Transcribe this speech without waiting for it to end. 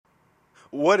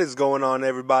What is going on,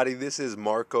 everybody? This is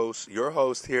Marcos, your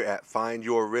host here at Find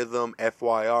Your Rhythm,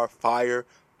 FYR, Fire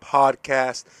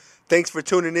Podcast. Thanks for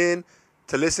tuning in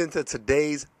to listen to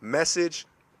today's message.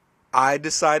 I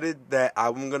decided that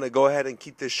I'm going to go ahead and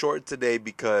keep this short today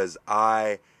because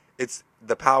it's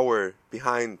the power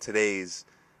behind today's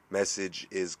message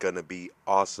is going to be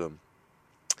awesome.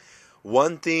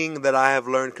 One thing that I have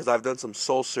learned, because I've done some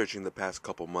soul searching the past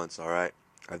couple months, all right?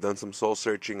 I've done some soul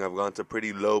searching. I've gone to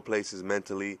pretty low places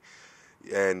mentally,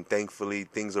 and thankfully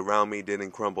things around me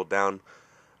didn't crumble down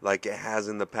like it has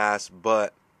in the past.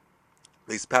 But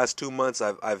these past 2 months,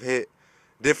 I've hit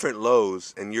different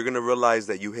lows, and you're going to realize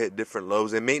that you hit different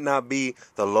lows. It may not be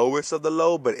the lowest of the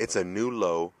low, but it's a new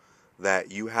low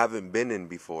that you haven't been in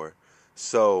before.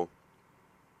 So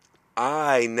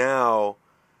I now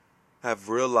have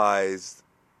realized,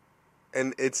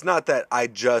 and it's not that I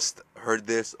just heard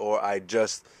this or I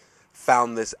just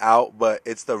found this out, but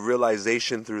it's the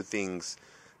realization through things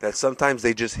that sometimes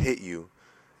they just hit you.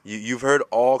 You've heard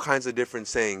all kinds of different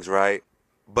sayings, right?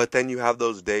 But then you have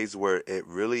those days where it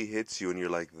really hits you and you're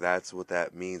like, that's what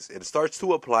that means. It starts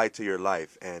to apply to your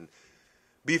life. And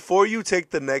before you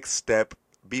take the next step,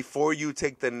 before you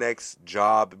take the next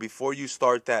job, before you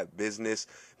start that business,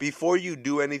 before you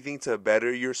do anything to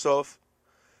better yourself,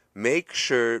 make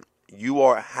sure you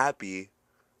are happy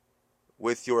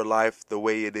with your life the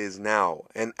way it is now.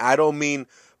 And I don't mean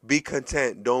be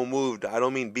content, don't move. I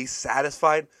don't mean be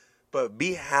satisfied, but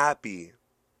be happy.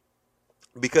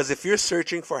 Because if you're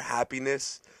searching for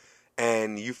happiness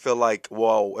and you feel like,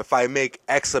 well, if I make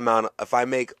X amount, if I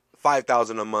make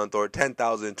 5,000 a month or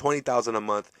 10,000, 20,000 a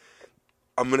month,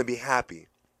 I'm going to be happy.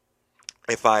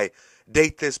 If I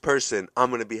date this person,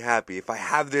 I'm going to be happy. If I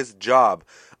have this job,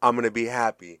 I'm going to be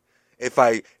happy. If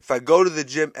I go to the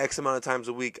gym X amount of times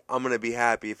a week, I'm going to be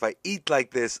happy. If I eat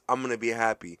like this, I'm going to be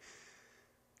happy.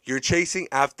 You're chasing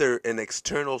after an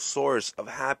external source of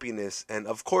happiness. And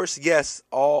of course, yes,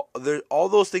 all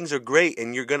those things are great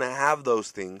and you're going to have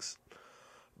those things.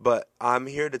 But I'm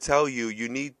here to tell you, you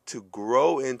need to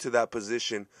grow into that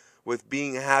position with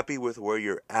being happy with where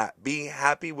you're at. Being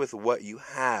happy with what you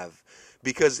have.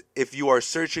 Because if you are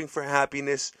searching for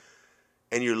happiness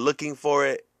and you're looking for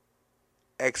it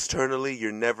externally,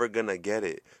 you're never going to get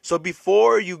it. So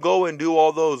before you go and do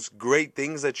all those great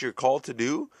things that you're called to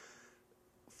do,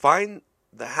 find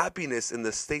the happiness in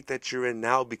the state that you're in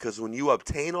now, because when you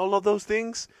obtain all of those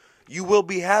things, you will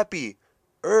be happier.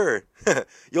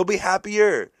 You'll be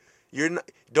happier.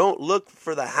 Don't look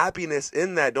for the happiness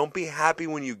in that. Don't be happy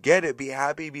when you get it. Be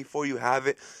happy before you have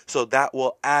it, so that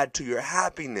will add to your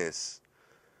happiness.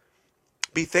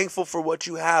 Be thankful for what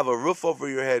you have, a roof over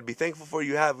your head. Be thankful for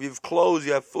you have clothes,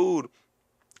 you have food,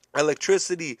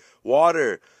 electricity,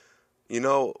 water. You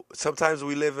know, sometimes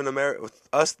we live in America.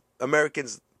 Us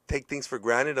Americans take things for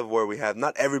granted of where we have.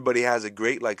 Not everybody has it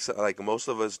great like most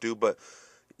of us do, but,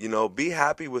 you know, be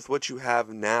happy with what you have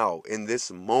now in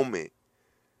this moment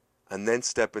and then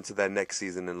step into that next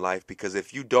season in life. Because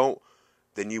if you don't,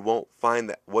 then you won't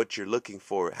find what you're looking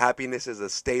for. Happiness is a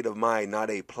state of mind, not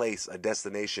a place, a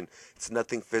destination. It's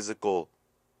nothing physical.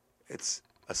 It's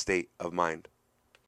a state of mind.